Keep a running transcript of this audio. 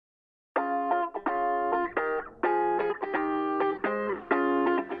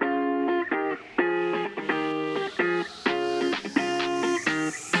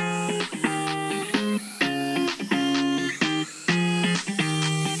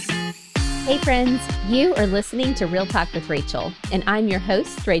Hey friends, you are listening to Real Talk with Rachel, and I'm your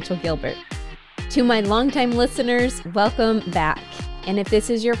host, Rachel Gilbert. To my longtime listeners, welcome back. And if this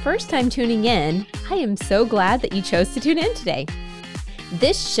is your first time tuning in, I am so glad that you chose to tune in today.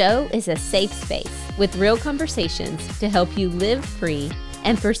 This show is a safe space with real conversations to help you live free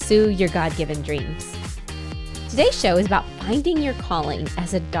and pursue your God-given dreams. Today's show is about finding your calling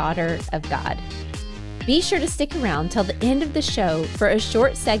as a daughter of God. Be sure to stick around till the end of the show for a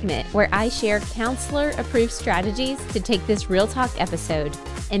short segment where I share counselor-approved strategies to take this Real Talk episode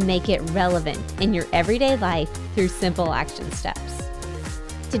and make it relevant in your everyday life through simple action steps.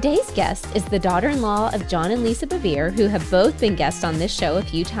 Today's guest is the daughter-in-law of John and Lisa Bevere, who have both been guests on this show a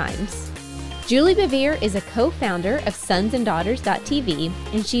few times. Julie Bevere is a co-founder of sonsanddaughters.tv,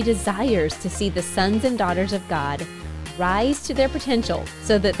 and she desires to see the sons and daughters of God rise to their potential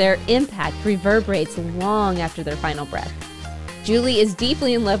so that their impact reverberates long after their final breath. Julie is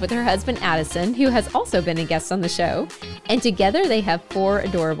deeply in love with her husband, Addison, who has also been a guest on the show, and together they have 4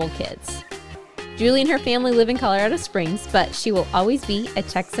 adorable kids. Julie and her family live in Colorado Springs, but she will always be a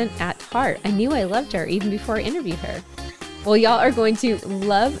Texan at heart. I knew I loved her even before I interviewed her. Well, y'all are going to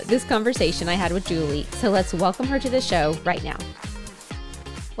love this conversation I had with Julie, so let's welcome her to the show right now.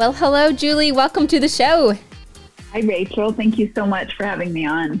 Well, hello, Julie. Welcome to the show. Hi, Rachel. Thank you so much for having me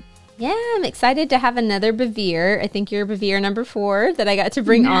on. Yeah, I'm excited to have another Bevere. I think you're Bevere number 4 that I got to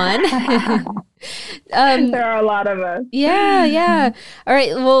bring on. There are a lot of us. Yeah. All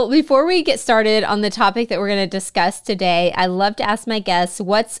right. Well, before we get started on the topic that we're going to discuss today, I love to ask my guests,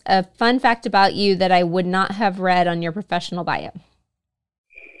 what's a fun fact about you that I would not have read on your professional bio?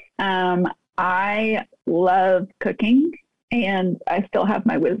 I love cooking, and I still have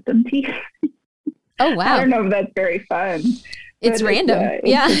my wisdom teeth. Oh, wow. I don't know if that's very fun. It's random.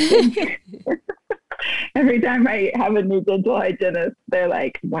 Yeah. Every time I have a new dental hygienist, they're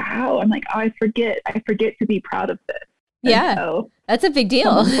like, wow. I'm like, oh, I forget to be proud of this. Yeah. So that's a big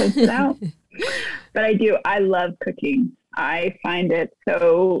deal. But I do. I love cooking. I find it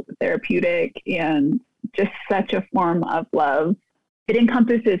so therapeutic and just such a form of love. It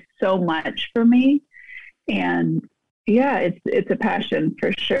encompasses so much for me. And yeah, it's a passion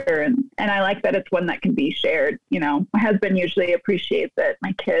for sure. And I like that it's one that can be shared. You know, my husband usually appreciates it.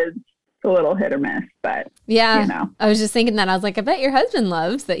 My kids, it's a little hit or miss, but yeah, you know. I was just thinking that. I was like, I bet your husband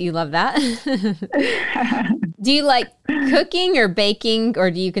loves that you love that. Do you like cooking or baking,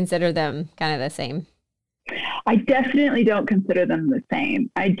 or do you consider them kind of the same? I definitely don't consider them the same.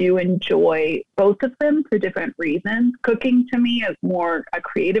 I do enjoy both of them for different reasons. Cooking to me is more a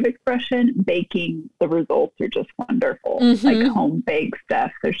creative expression. Baking, the results are just wonderful. Mm-hmm. Like home baked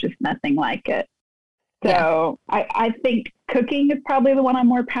stuff, there's just nothing like it. So yeah. I think cooking is probably the one I'm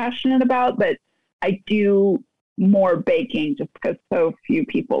more passionate about, but I do more baking just because so few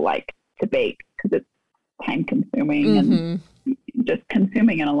people like to bake because it's time consuming and just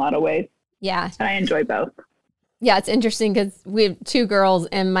consuming in a lot of ways. Yeah. But I enjoy both. Yeah, it's interesting because we have 2 girls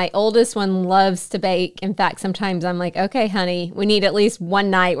and my oldest one loves to bake. In fact, sometimes I'm like, okay, honey, we need at least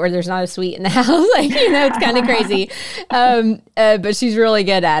one night where there's not a sweet in the house. Like, you know, it's kind of crazy. But she's really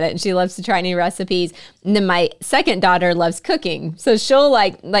good at it and she loves to try new recipes. And then my second daughter loves cooking. So she'll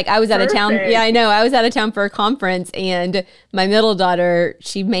like I was out of town. Yeah, I know. I was out of town for a conference and my middle daughter,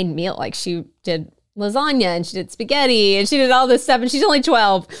 she made meal. Like she did lasagna and she did spaghetti and she did all this stuff and she's only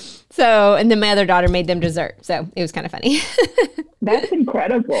 12. So, and then my other daughter made them dessert. So it was kind of funny. That's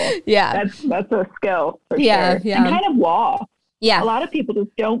incredible. Yeah. That's a skill for sure. Yeah. And kind of law. Yeah. A lot of people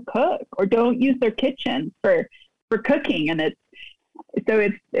just don't cook or don't use their kitchen for cooking. And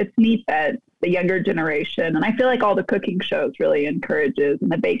it's neat that the younger generation, and I feel like all the cooking shows really encourages and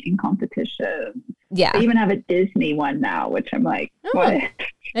the baking competition. Yeah. They even have a Disney one now, which I'm like, what? I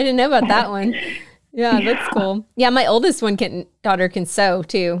didn't know about that one. Yeah, that's cool. Yeah, my oldest daughter can sew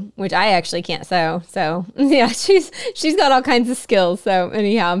too, which I actually can't sew. So yeah, she's got all kinds of skills. So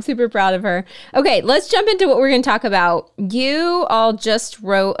anyhow, I'm super proud of her. Okay, let's jump into what we're going to talk about. You all just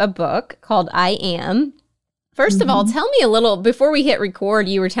wrote a book called I Am. First of all, tell me a little, before we hit record,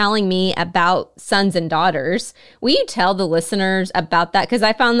 you were telling me about sons and daughters. Will you tell the listeners about that? Because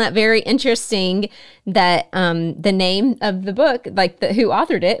I found that very interesting that the name of the book, who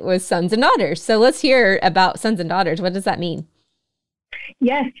authored it, was Sons and Daughters. So let's hear about Sons and Daughters. What does that mean?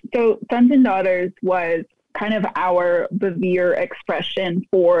 Yes. So Sons and Daughters was kind of our Bevere expression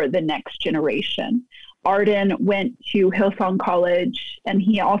for the next generation. Arden went to Hillsong College, and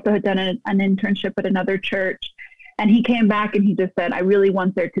he also had done an internship at another church. And he came back and he just said, I really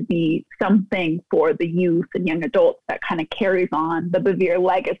want there to be something for the youth and young adults that kind of carries on the Bevere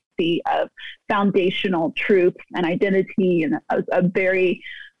legacy of foundational truth and identity, and a very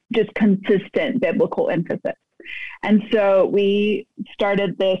just consistent biblical emphasis. And so we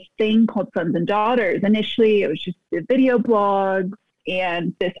started this thing called Sons and Daughters. Initially, it was just a video blog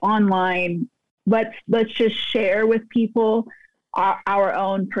and this online, let's just share with people our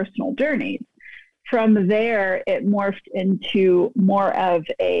own personal journeys. From there, it morphed into more of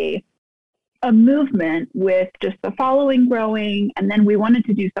a movement with just the following growing. And then we wanted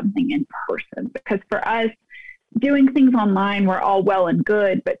to do something in person, because for us, doing things online were all well and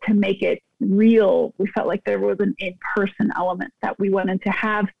good, but to make it real, we felt like there was an in-person element that we wanted to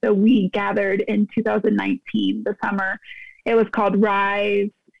have. So we gathered in 2019, the summer. It was called Rise.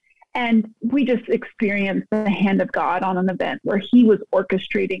 And we just experienced the hand of God on an event where he was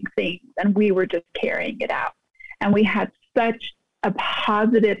orchestrating things and we were just carrying it out. And we had such a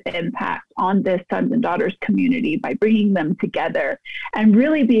positive impact on this Sons and Daughters community by bringing them together and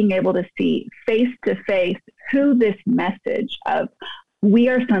really being able to see face to face who this message of we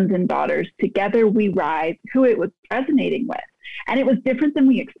are sons and daughters, together we rise, who it was resonating with. And it was different than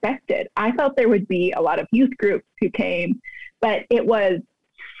we expected. I thought there would be a lot of youth groups who came, but it was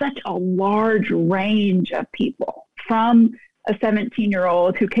such a large range of people, from a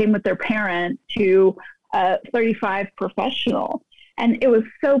 17-year-old who came with their parent to a 35 professional. And it was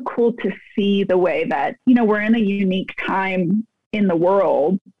so cool to see the way that, we're in a unique time in the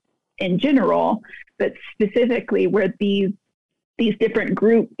world in general, but specifically where these different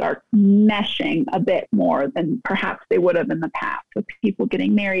groups are meshing a bit more than perhaps they would have in the past, with people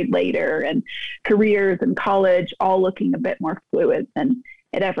getting married later and careers and college all looking a bit more fluid than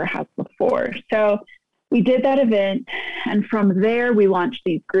it ever has before. So we did that event, and from there we launched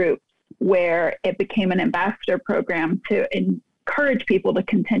these groups where it became an ambassador program to encourage people to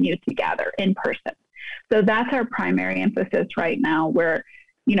continue to gather in person. So that's our primary emphasis right now, where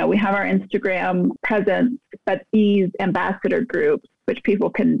we have our Instagram presence, but these ambassador groups, which people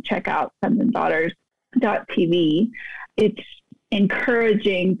can check out, sonsanddaughters.tv, it's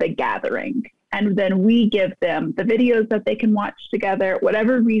encouraging the gathering. And then we give them the videos that they can watch together,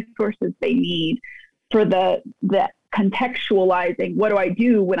 whatever resources they need for the contextualizing, what do I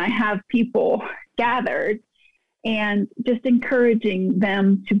do when I have people gathered, and just encouraging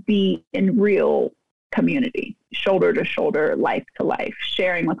them to be in real community, shoulder to shoulder, life to life,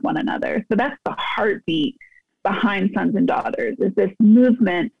 sharing with one another. So that's the heartbeat behind Sons and Daughters, is this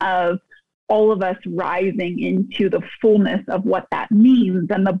movement of all of us rising into the fullness of what that means.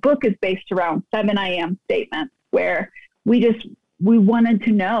 And the book is based around 7 I am statements, where we wanted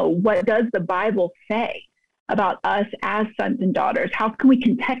to know, what does the Bible say about us as sons and daughters? How can we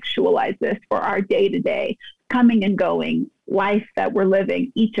contextualize this for our day-to-day coming and going life that we're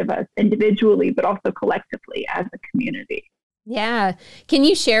living, each of us individually, but also collectively as a community? Yeah. Can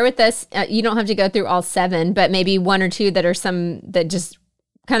you share with us, you don't have to go through all 7, but maybe 1 or 2 that are some that just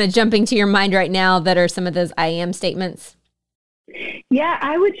kind of jumping to your mind right now that are some of those I am statements? Yeah,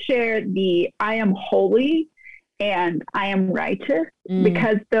 I would share the I am holy and I am righteous,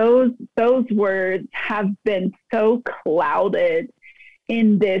 because those words have been so clouded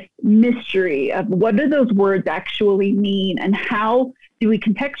in this mystery of what do those words actually mean, and how do we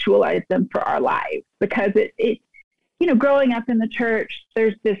contextualize them for our lives? Because it growing up in the church,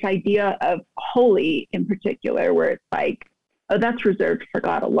 there's this idea of holy in particular, where it's like, oh, that's reserved for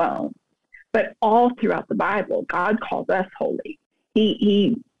God alone. But all throughout the Bible, God calls us holy.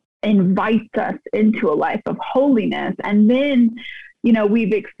 He invites us into a life of holiness. And then,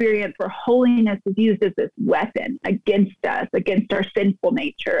 we've experienced where holiness is used as this weapon against us, against our sinful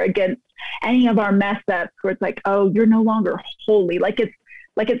nature, against any of our mess ups, where it's like, oh, you're no longer holy. Like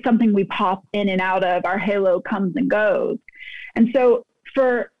it's something we pop in and out of. Our halo comes and goes. And so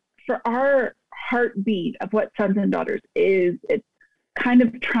for our heartbeat of what Sons and Daughters is, it's kind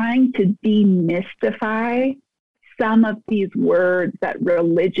of trying to demystify some of these words that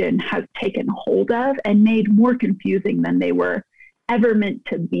religion has taken hold of and made more confusing than they were ever meant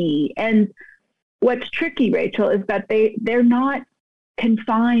to be. And what's tricky, Rachel, is that they're not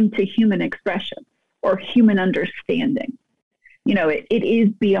confined to human expression or human understanding. It is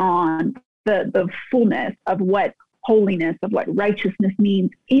beyond the fullness of what holiness, of what righteousness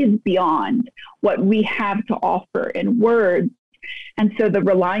means, is beyond what we have to offer in words. And so the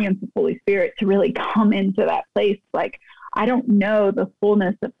reliance of Holy Spirit to really come into that place, like, I don't know the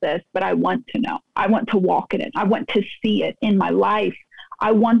fullness of this, but I want to know. I want to walk in it. I want to see it in my life.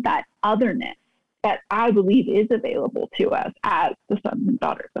 I want that otherness that I believe is available to us as the sons and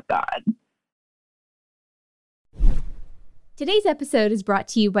daughters of God. Today's episode is brought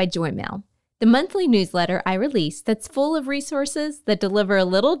to you by JoyMail, the monthly newsletter I release that's full of resources that deliver a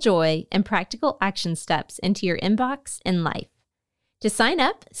little joy and practical action steps into your inbox and life. To sign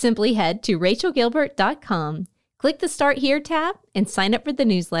up, simply head to rachelgilbert.com, click the Start Here tab, and sign up for the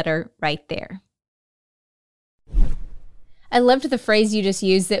newsletter right there. I loved the phrase you just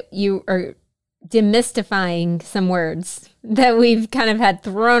used, that you are demystifying some words that we've kind of had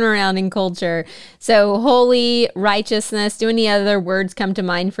thrown around in culture. So holy, righteousness, do any other words come to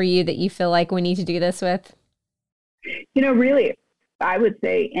mind for you that you feel like we need to do this with? Really, I would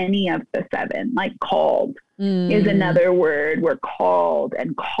say any of the seven, like called is another word. We're called,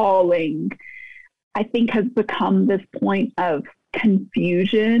 and calling, I think, has become this point of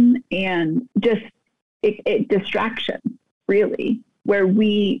confusion and just distraction, really, where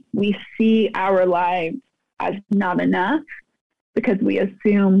we see our lives as not enough because we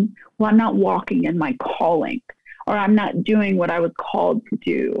assume, well, I'm not walking in my calling, or I'm not doing what I was called to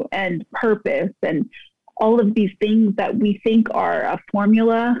do, and purpose, and all of these things that we think are a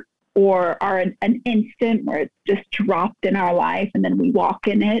formula or are an instant where it's just dropped in our life and then we walk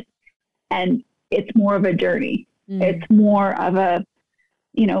in it. And it's more of a journey. It's more of a,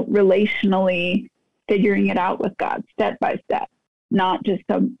 relationally figuring it out with God step by step, not just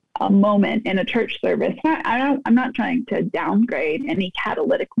a moment in a church service. I'm not trying to downgrade any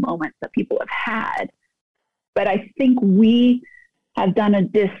catalytic moments that people have had, but I think we have done a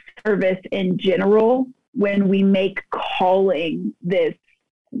disservice in general when we make calling this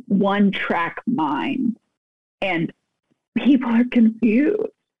one-track mind, and people are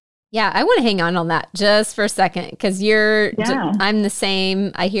confused. Yeah, I want to hang on that just for a second, because I'm the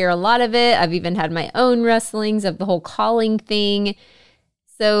same. I hear a lot of it. I've even had my own wrestlings of the whole calling thing.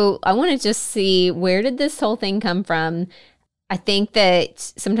 So I want to just see, where did this whole thing come from? I think that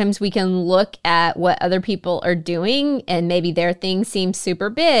sometimes we can look at what other people are doing, and maybe their thing seems super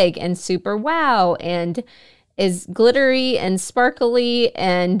big and super wow and is glittery and sparkly,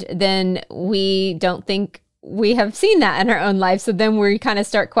 and then we don't think we have seen that in our own life. So then we kind of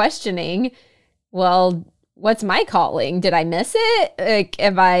start questioning, well, what's my calling? Did I miss it? Like,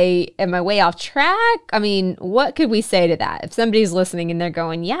 am I way off track? I mean, what could we say to that? If somebody's listening and they're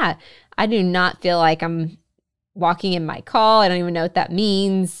going, yeah, I do not feel like I'm walking in my call, I don't even know what that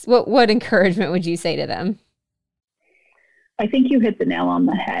means. What encouragement would you say to them? I think you hit the nail on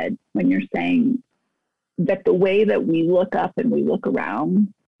the head when you're saying that the way that we look up and we look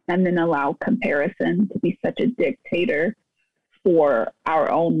around and then allow comparison to be such a dictator for our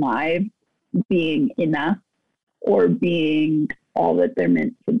own lives being enough or being all that they're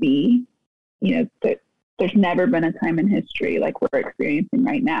meant to be. There's never been a time in history like we're experiencing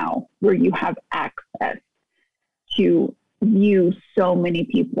right now where you have access to view so many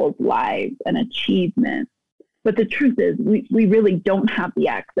people's lives and achievements. But the truth is, we really don't have the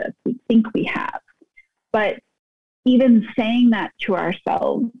access we think we have. But even saying that to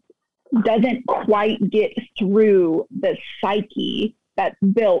ourselves doesn't quite get through the psyche that's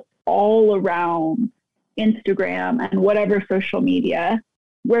built all around Instagram and whatever social media,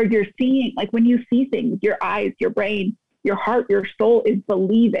 where you're seeing, like when you see things, your eyes, your brain, your heart, your soul is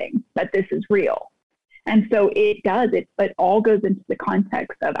believing that this is real. And so it all goes into the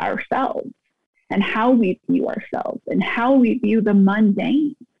context of ourselves and how we view ourselves and how we view the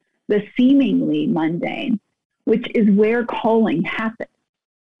mundane, the seemingly mundane, which is where calling happens.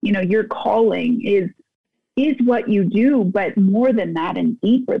 Your calling is what you do, but more than that and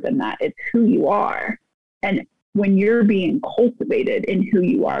deeper than that, it's who you are. And when you're being cultivated in who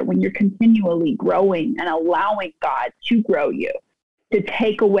you are, when you're continually growing and allowing God to grow you, to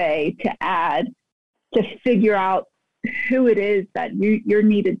take away, to add, to figure out who it is that you're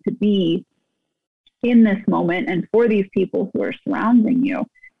needed to be in this moment and for these people who are surrounding you,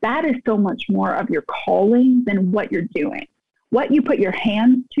 that is so much more of your calling than what you're doing. What you put your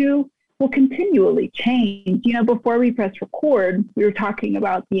hands to will continually change. Before we press record, we were talking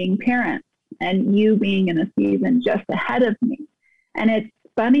about being parents and you being in a season just ahead of me. And it's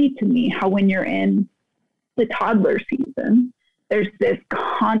funny to me how when you're in the toddler season, there's this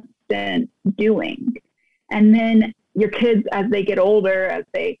constant doing. And then your kids, as they get older, as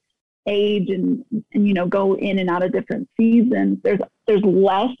they age and go in and out of different seasons, there's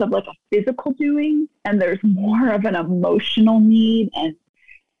less of like a physical doing and there's more of an emotional need, and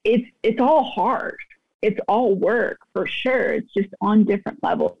it's all hard. It's all work for sure. It's just on different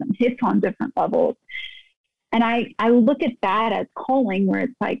levels and hits on different levels. And I look at that as calling, where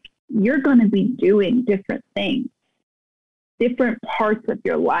it's like you're going to be doing different things. Different parts of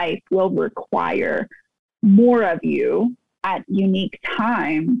your life will require more of you at unique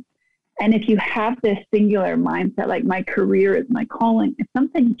times. And if you have this singular mindset, like my career is my calling, if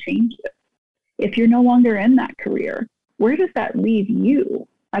something changes, if you're no longer in that career, where does that leave you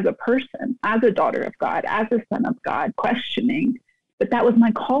as a person, as a daughter of God, as a son of God, questioning but that was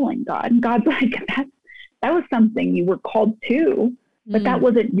my calling, God. And God's like, that was something you were called to, but that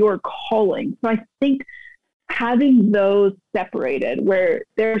wasn't your calling. So I think having those separated, where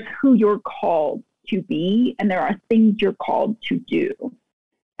there's who you're called to be and there are things you're called to do,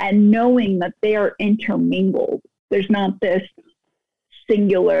 and knowing that they are intermingled. There's not this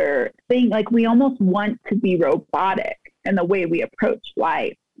singular thing. Like, we almost want to be robotic in the way we approach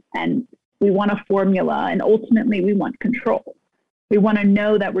life, and we want a formula, and ultimately we want control. We want to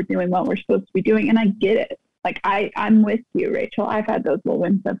know that we're doing what we're supposed to be doing. And I get it. Like, I'm with you, Rachel. I've had those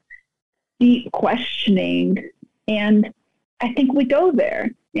moments of deep questioning, and I think we go there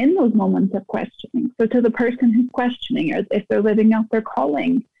in those moments of questioning. So to the person who's questioning, or if they're living out their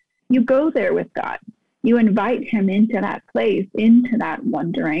calling, you go there with God. You invite him into that place, into that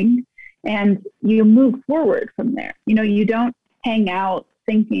wondering, and you move forward from there. You don't hang out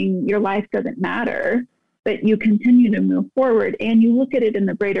thinking your life doesn't matter, but you continue to move forward, and you look at it in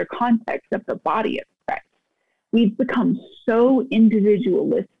the greater context of the body of Christ. We've become so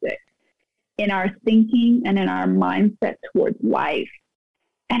individualistic in our thinking and in our mindset towards life.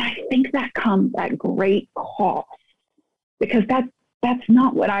 And I think that comes at great cost, because that's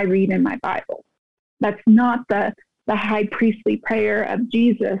not what I read in my Bible. That's not the high priestly prayer of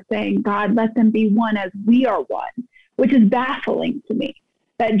Jesus saying, God, let them be one as we are one, which is baffling to me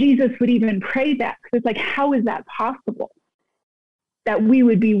that Jesus would even pray that. Because it's like, how is that possible? That we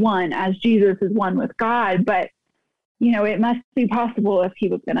would be one as Jesus is one with God. But, it must be possible if he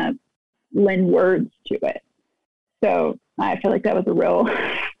was going to lend words to it. So I feel like that was a real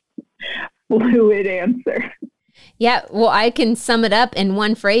fluid answer. Yeah, well, I can sum it up in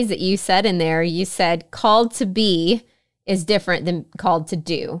one phrase that you said in there. You said called to be is different than called to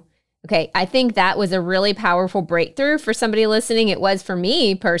do. Okay, I think that was a really powerful breakthrough for somebody listening. It was for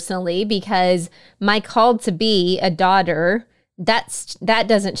me personally, because my called to be a daughter, that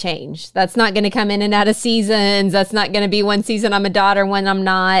doesn't change. That's not going to come in and out of seasons. That's not going to be one season I'm a daughter, when I'm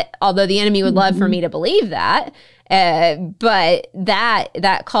not, although the enemy would love for me to believe that. But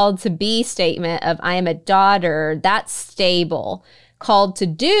that called to be statement of I am a daughter, that's stable. Called to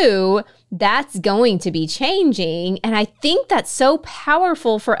do, that's going to be changing. And I think that's so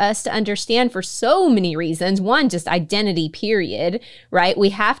powerful for us to understand for so many reasons. One, just identity, period, right?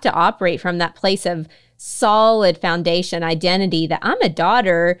 We have to operate from that place of solid foundation identity that I'm a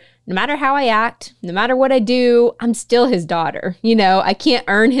daughter. No matter how I act, no matter what I do, I'm still his daughter. I can't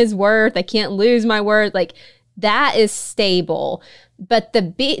earn his worth. I can't lose my worth. Like, that is stable. But the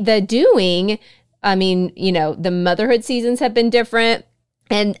doing, the motherhood seasons have been different.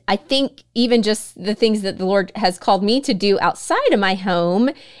 And I think even just the things that the Lord has called me to do outside of my home,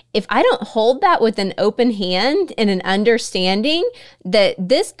 if I don't hold that with an open hand and an understanding that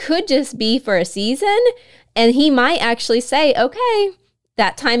this could just be for a season, and he might actually say, okay,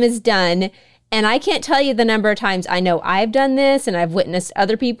 that time is done. And I can't tell you the number of times I know I've done this and I've witnessed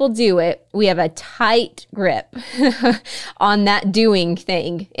other people do it. We have a tight grip on that doing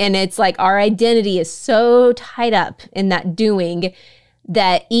thing. And it's like our identity is so tied up in that doing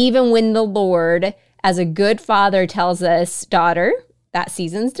that even when the Lord, as a good father, tells us, daughter, that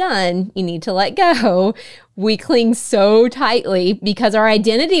season's done, you need to let go, we cling so tightly because our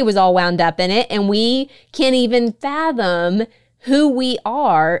identity was all wound up in it, and we can't even fathom who we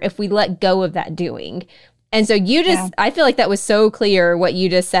are if we let go of that doing. And so I feel like that was so clear what you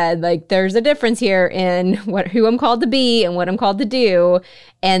just said. Like, there's a difference here in who I'm called to be and what I'm called to do,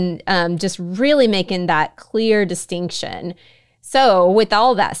 and just really making that clear distinction. So with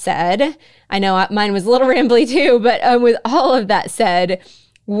all that said, I know mine was a little rambly too, but with all of that said,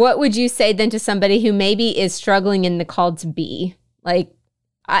 what would you say then to somebody who maybe is struggling in the called to be? Like,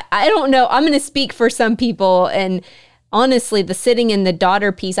 I don't know. I'm going to speak for some people, and honestly, the sitting in the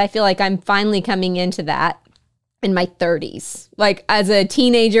daughter piece, I feel like I'm finally coming into that in my 30s. Like, as a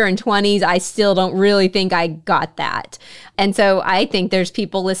teenager and 20s, I still don't really think I got that. And so I think there's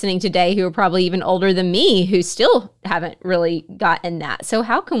people listening today who are probably even older than me who still haven't really gotten that. So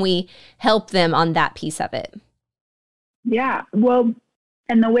how can we help them on that piece of it? Yeah, well,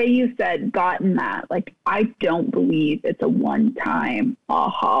 and the way you said gotten that, like, I don't believe it's a one-time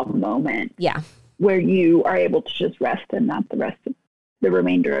aha moment. Yeah. Where you are able to just rest in that the rest of the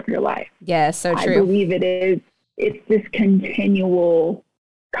remainder of your life. Yeah, so true. I believe it's this continual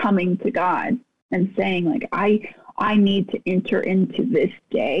coming to God and saying, like, I need to enter into this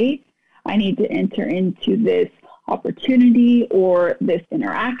day. I need to enter into this opportunity or this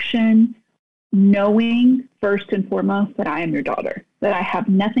interaction, knowing first and foremost that I am your daughter, that I have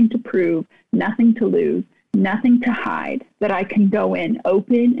nothing to prove, nothing to lose, nothing to hide, that I can go in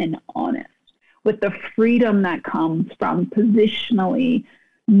open and honest with the freedom that comes from positionally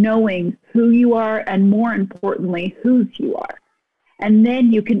knowing who you are and, more importantly, whose you are. And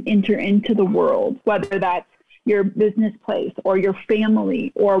then you can enter into the world, whether that's your business place or your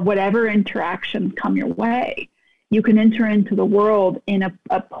family or whatever interactions come your way. You can enter into the world in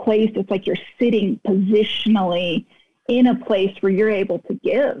a place that's like you're sitting positionally in a place where you're able to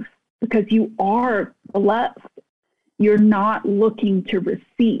give because you are beloved. You're not looking to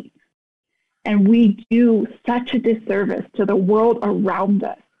receive. And we do such a disservice to the world around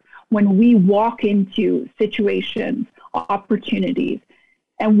us when we walk into situations, opportunities,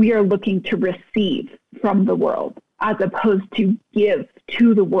 and we are looking to receive from the world as opposed to give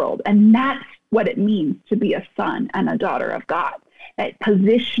to the world. And that's what it means to be a son and a daughter of God. That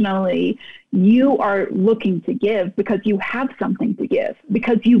positionally, you are looking to give because you have something to give,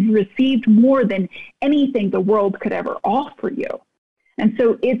 because you've received more than anything the world could ever offer you. And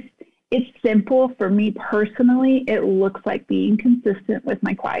so it's simple for me personally. It looks like being consistent with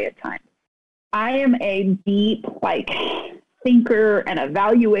my quiet time. I am a deep, thinker and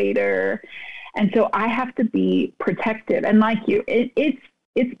evaluator. And so I have to be protective. And like you,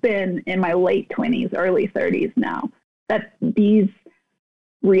 it's been in my late 20s, early 30s now that these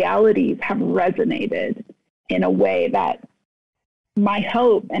realities have resonated in a way that my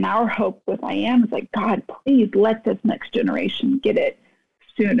hope and our hope with I Am is like, God, please let this next generation get it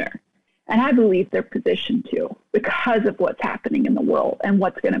sooner. And I believe they're positioned to because of what's happening in the world and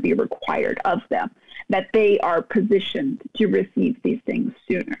what's going to be required of them, that they are positioned to receive these things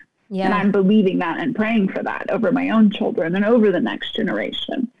sooner. Yeah. And I'm believing that and praying for that over my own children and over the next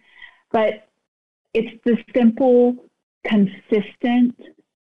generation. But it's the simple, consistent,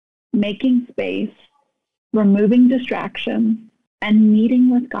 making space, removing distractions, and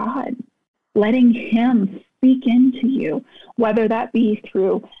meeting with God, letting Him speak into you, whether that be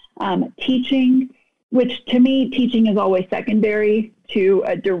through teaching, which to me, teaching is always secondary to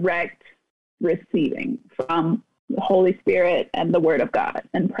a direct receiving from the Holy Spirit and the Word of God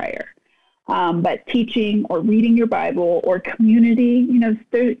and prayer. But teaching or reading your Bible or community,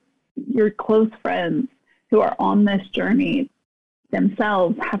 your close friends who are on this journey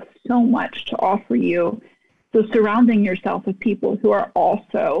themselves have so much to offer you. So surrounding yourself with people who are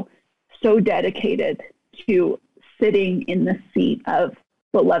also so dedicated to sitting in the seat of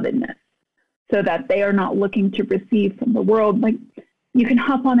belovedness so that they are not looking to receive from the world. Like you can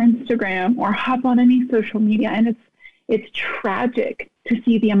hop on Instagram or hop on any social media and it's tragic to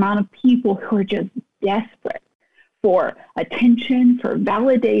see the amount of people who are just desperate for attention, for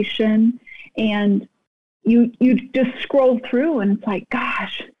validation. And you just scroll through and it's like,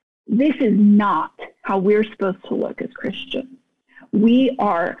 gosh, this is not how we're supposed to look as Christians. We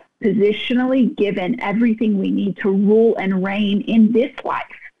are positionally given everything we need to rule and reign in this life,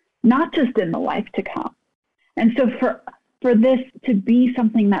 not just in the life to come. And so for this to be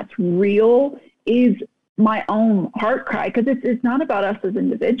something that's real is my own heart cry, because it's not about us as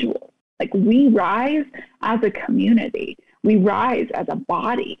individuals. Like we rise as a community. We rise as a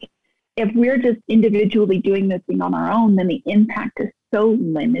body. If we're just individually doing this thing on our own, then the impact is so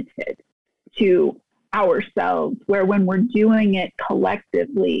limited to ourselves, where when we're doing it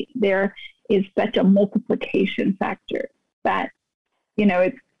collectively, there is such a multiplication factor that,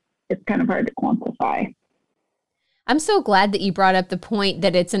 it's kind of hard to quantify. I'm so glad that you brought up the point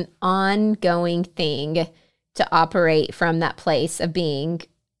that it's an ongoing thing to operate from that place of being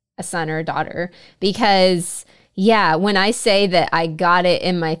a son or a daughter, because when I say that I got it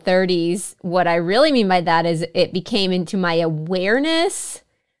in my 30s, what I really mean by that is it became into my awareness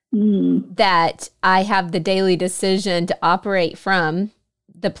that I have the daily decision to operate from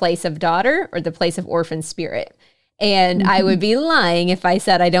the place of daughter or the place of orphan spirit. And I would be lying if I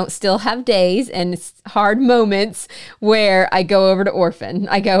said I don't still have days and hard moments where I go over to orphan.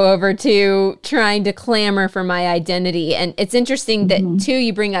 I go over to trying to clamor for my identity. And it's interesting that, too,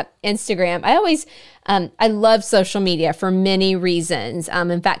 you bring up Instagram. I always, I love social media for many reasons.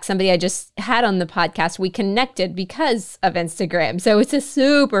 In fact, somebody I just had on the podcast, we connected because of Instagram. So it's a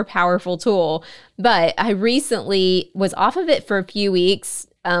super powerful tool. But I recently was off of it for a few weeks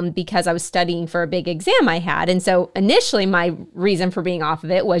because I was studying for a big exam I had. And so initially my reason for being off of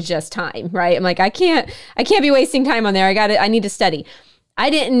it was just time, right? I'm like, I can't be wasting time on there. I need to study.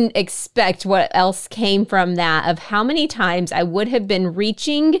 I didn't expect what else came from that, of how many times I would have been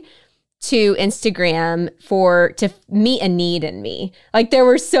reaching to Instagram to meet a need in me. Like there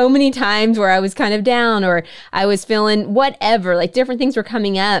were so many times where I was kind of down or I was feeling whatever, like different things were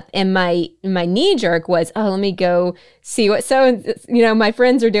coming up, and my knee jerk was, let me go see what my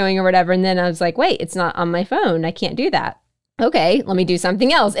friends are doing or whatever. And then I was like, wait, it's not on my phone. I can't do that. okay, let me do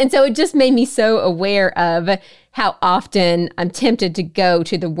something else. And so it just made me so aware of how often I'm tempted to go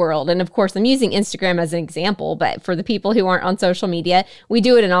to the world. And of course, I'm using Instagram as an example, but for the people who aren't on social media, we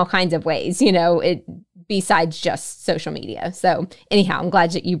do it in all kinds of ways, besides just social media. So anyhow, I'm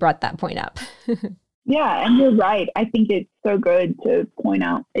glad that you brought that point up. Yeah, and you're right. I think it's so good to point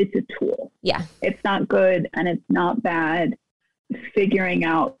out it's a tool. Yeah. It's not good and it's not bad. Figuring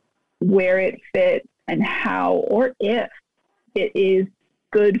out where it fits and how or if it is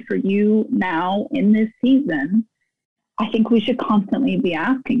good for you now in this season, I think we should constantly be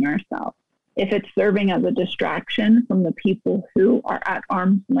asking ourselves if it's serving as a distraction from the people who are at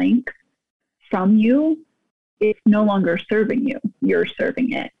arm's length from you. It's no longer serving you. You're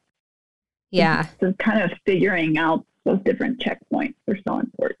serving it. Yeah. So kind of figuring out those different checkpoints are so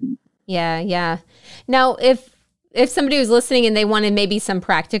important. Yeah. Now, if somebody was listening and they wanted maybe some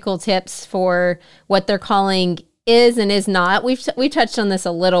practical tips for what their calling is and is not, we touched on this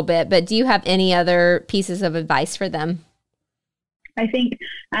a little bit, but do you have any other pieces of advice for them? I think,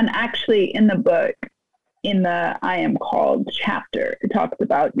 and actually in the book, in the I Am Called chapter, it talks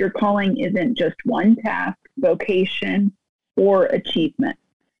about your calling isn't just one task, vocation, or achievement.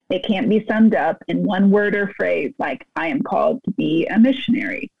 It can't be summed up in one word or phrase like I am called to be a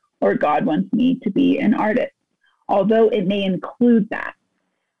missionary or God wants me to be an artist. Although it may include that,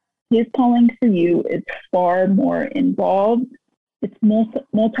 his calling for you is far more involved. It's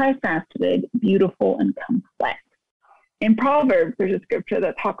multifaceted, beautiful, and complex. In Proverbs, there's a scripture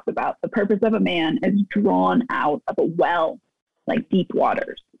that talks about the purpose of a man is drawn out of a well, like deep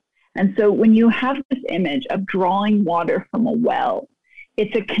waters. And so when you have this image of drawing water from a well,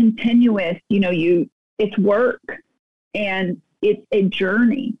 it's a continuous, it's work and it's a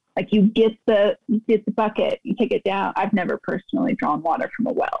journey. Like you get the bucket, you take it down. I've never personally drawn water from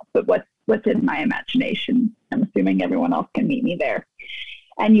a well, but what's in my imagination, I'm assuming everyone else can meet me there.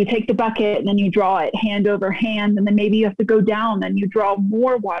 And you take the bucket and then you draw it hand over hand, and then maybe you have to go down and you draw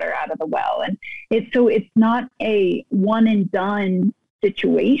more water out of the well. And it's not a one and done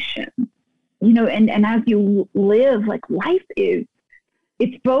situation, and as you live, like life is,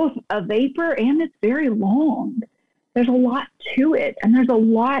 it's both a vapor and it's very long. There's a lot to it. And there's a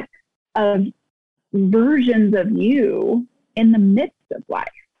lot of versions of you in the midst of life.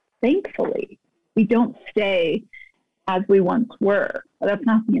 Thankfully, we don't stay as we once were. But that's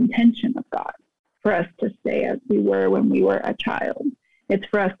not the intention of God, for us to stay as we were when we were a child. It's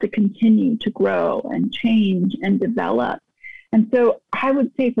for us to continue to grow and change and develop. And so I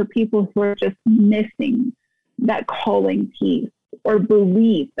would say for people who are just missing that calling piece or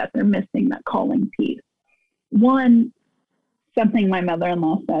believe that they're missing that calling piece, one, something my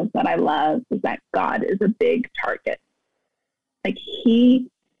mother-in-law says that I love is that God is a big target. Like he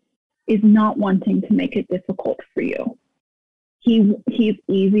is not wanting to make it difficult for you. He's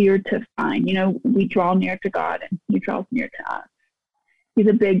easier to find. We draw near to God and he draws near to us. He's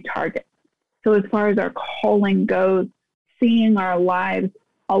a big target. So as far as our calling goes, seeing our lives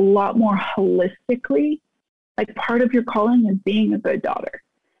a lot more holistically, like part of your calling is being a good daughter,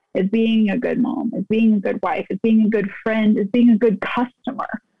 is being a good mom, is being a good wife, is being a good friend, is being a good customer,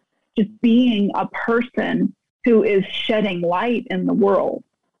 just being a person who is shedding light in the world.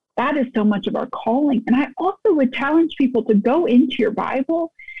 That is so much of our calling. And I also would challenge people to go into your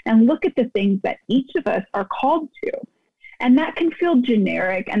Bible and look at the things that each of us are called to. And that can feel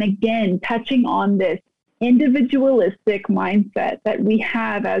generic. And again, touching on this individualistic mindset that we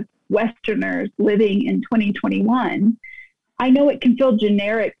have as Westerners living in 2021, I know it can feel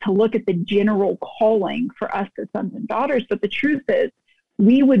generic to look at the general calling for us as sons and daughters, but the truth is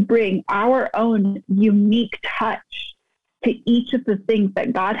we would bring our own unique touch to each of the things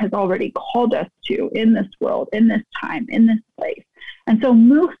that God has already called us to in this world, in this time, in this place. And so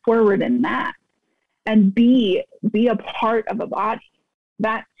move forward in that and be a part of a body.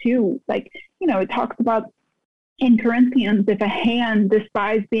 That too, it talks about in Corinthians, if a hand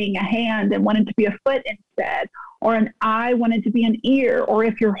despised being a hand and wanted to be a foot instead, or an eye wanted to be an ear, or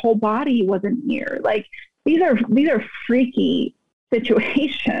if your whole body was an ear, these are freaky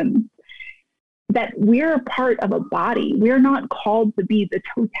situations that we're a part of a body. We're not called to be the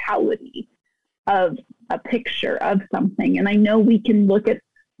totality of a picture of something. And I know we can look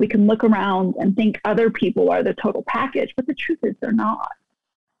around and think other people are the total package, but the truth is they're not.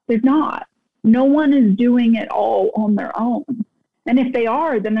 They're not. No one is doing it all on their own. And if they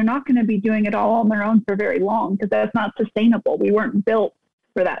are, then they're not going to be doing it all on their own for very long, because that's not sustainable. We weren't built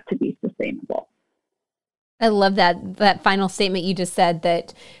for that to be sustainable. I love that final statement you just said,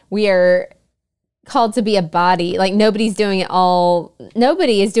 that we are called to be a body. Like nobody is doing all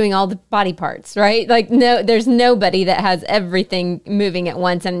the body parts, right? Like there's nobody that has everything moving at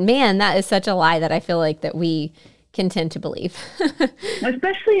once. And man, that is such a lie that I feel like that we can tend to believe.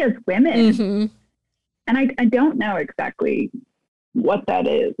 Especially as women. Mm-hmm. And I don't know exactly what that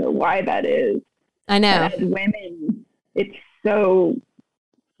is or why that is. I know. But as women, it's so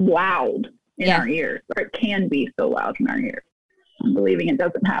loud in our ears, or it can be so loud in our ears. I'm believing it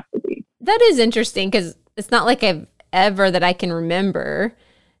doesn't have to be. That is interesting because it's not like I've ever that I can remember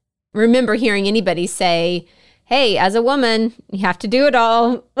hearing anybody say, hey, as a woman, you have to do it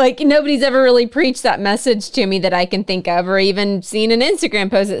all. Like nobody's ever really preached that message to me that I can think of, or even seen an Instagram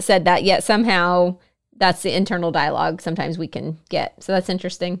post that said that, yet somehow that's the internal dialogue sometimes we can get. So that's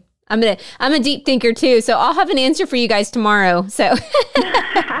interesting. I'm a deep thinker too, so I'll have an answer for you guys tomorrow. So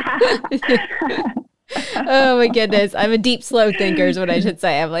oh my goodness. I'm a deep, slow thinker is what I should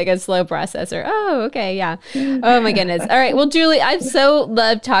say. I'm like a slow processor. Oh, okay. Yeah. Oh my goodness. All right. Well, Julie, I've so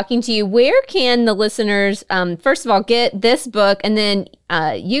loved talking to you. Where can the listeners, first of all, get this book? And then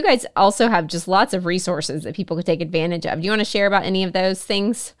you guys also have just lots of resources that people could take advantage of. Do you want to share about any of those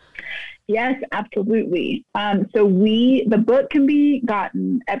things? Yes, absolutely. So the book can be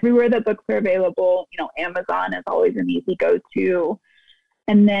gotten everywhere that books are available. Amazon is always an easy go-to.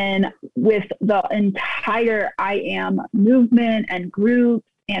 And then with the entire I Am movement and groups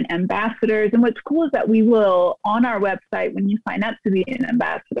and ambassadors. And what's cool is that we will, on our website, when you sign up to be an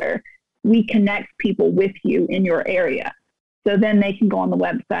ambassador, we connect people with you in your area. So then they can go on the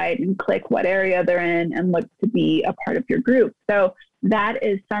website and click what area they're in and look to be a part of your group. So that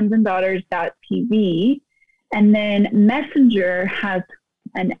is sonsanddaughters.tv. And then Messenger has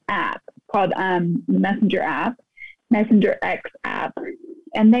an app called the Messenger X app.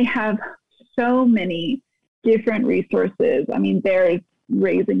 And they have so many different resources. I mean, there's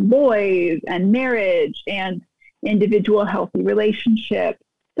raising boys and marriage and individual healthy relationships,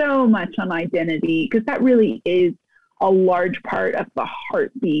 so much on identity, because that really is a large part of the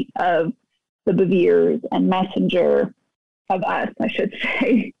heartbeat of the Bevere's and Messenger, of us, I should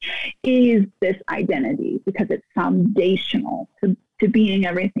say, is this identity, because it's foundational to being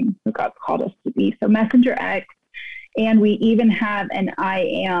everything that God's called us to be. So Messenger X. And we even have an I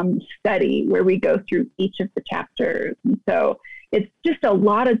Am study where we go through each of the chapters. And so it's just a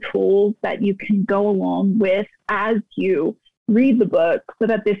lot of tools that you can go along with as you read the book so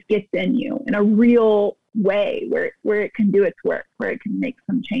that this gets in you in a real way where it can do its work, where it can make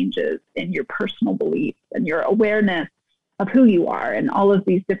some changes in your personal beliefs and your awareness of who you are and all of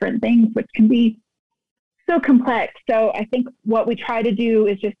these different things, which can be so complex. So I think what we try to do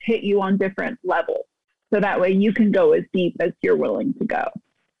is just hit you on different levels. So that way you can go as deep as you're willing to go.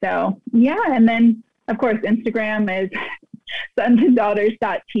 So yeah, and then of course Instagram is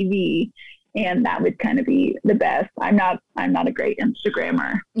sonsanddaughters.tv, and that would kind of be the best. I'm not a great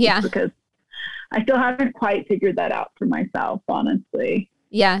Instagrammer. Yeah. Because I still haven't quite figured that out for myself, honestly.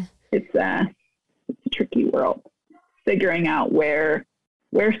 Yeah. It's a tricky world, figuring out where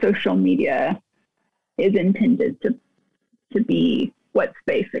social media is intended to be, what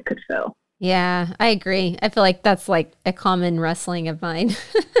space it could fill. Yeah, I agree. I feel like that's like a common wrestling of mine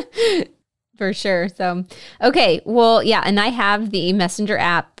for sure. So, okay. Well, yeah. And I have the Messenger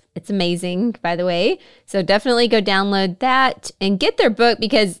app. It's amazing, by the way. So definitely go download that and get their book,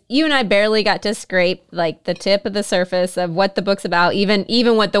 because you and I barely got to scrape like the tip of the surface of what the book's about.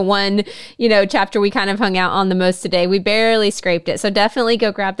 Even what the one, chapter we kind of hung out on the most today, we barely scraped it. So definitely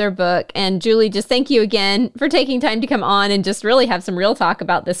go grab their book. And Julie, just thank you again for taking time to come on and just really have some real talk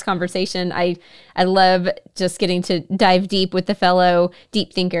about this conversation. I love just getting to dive deep with the fellow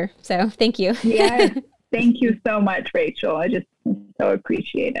deep thinker. So thank you. Yeah. Thank you so much, Rachel. I just so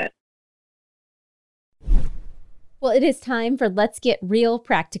appreciate it. Well, it is time for Let's Get Real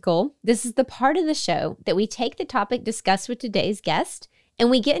Practical. This is the part of the show that we take the topic discussed with today's guest and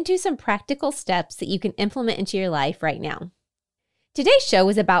we get into some practical steps that you can implement into your life right now. Today's show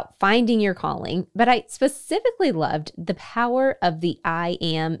was about finding your calling, but I specifically loved the power of the I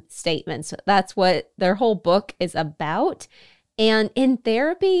am statements. That's what their whole book is about. And in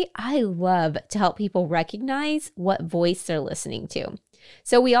therapy, I love to help people recognize what voice they're listening to.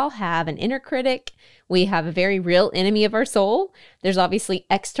 So we all have an inner critic. We have a very real enemy of our soul. There's obviously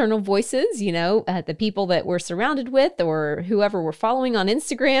external voices, the people that we're surrounded with or whoever we're following on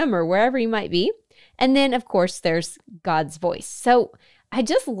Instagram or wherever you might be. And then, of course, there's God's voice. So I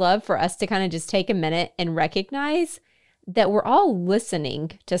just love for us to kind of just take a minute and recognize that we're all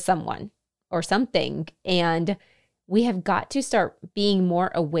listening to someone or something, and we have got to start being more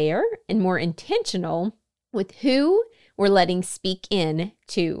aware and more intentional with who we're letting speak in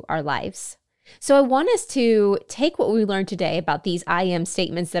to our lives. So I want us to take what we learned today about these I am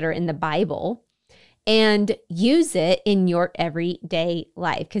statements that are in the Bible and use it in your everyday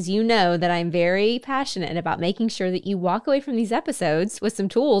life. Because you know that I'm very passionate about making sure that you walk away from these episodes with some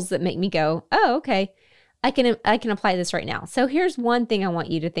tools that make me go, oh, okay, I can apply this right now. So here's one thing I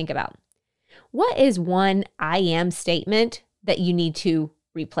want you to think about. What is one I am statement that you need to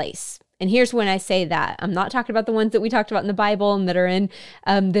replace? And here's when I say that. I'm not talking about the ones that we talked about in the Bible and that are in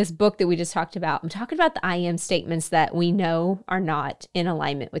this book that we just talked about. I'm talking about the I am statements that we know are not in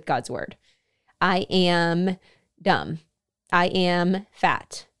alignment with God's word. I am dumb. I am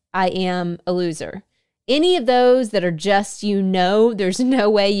fat. I am a loser. Any of those that are just, there's no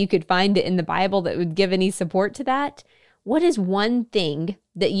way you could find it in the Bible that would give any support to that. What is one thing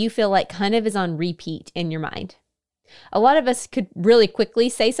that you feel like kind of is on repeat in your mind? A lot of us could really quickly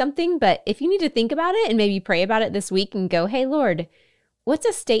say something, but if you need to think about it and maybe pray about it this week and go, hey, Lord, what's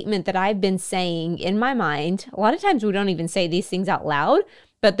a statement that I've been saying in my mind? A lot of times we don't even say these things out loud,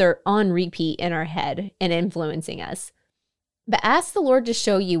 but they're on repeat in our head and influencing us. But ask the Lord to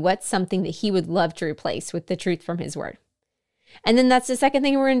show you what's something that he would love to replace with the truth from his word. And then that's the second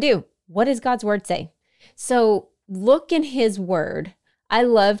thing we're going to do. What does God's word say? So look in his word. I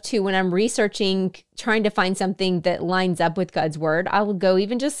love to, when I'm researching, trying to find something that lines up with God's word, I will go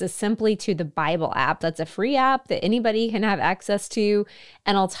even just as simply to the Bible app. That's a free app that anybody can have access to.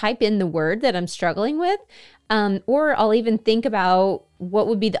 And I'll type in the word that I'm struggling with. Or I'll even think about what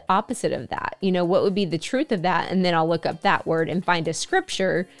would be the opposite of that. What would be the truth of that? And then I'll look up that word and find a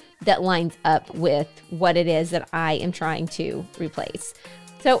scripture that lines up with what it is that I am trying to replace.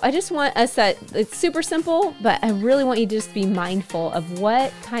 So I just want us it's super simple, but I really want you to just be mindful of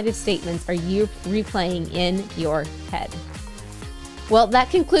what kind of statements are you replaying in your head. Well,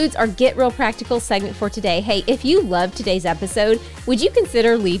 that concludes our Get Real Practical segment for today. Hey, if you loved today's episode, would you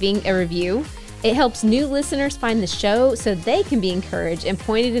consider leaving a review? It helps new listeners find the show so they can be encouraged and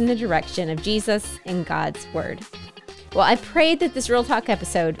pointed in the direction of Jesus and God's word. Well, I pray that this Real Talk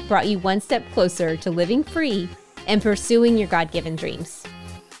episode brought you one step closer to living free and pursuing your God-given dreams.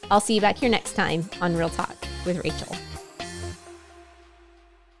 I'll see you back here next time on Real Talk with Rachel.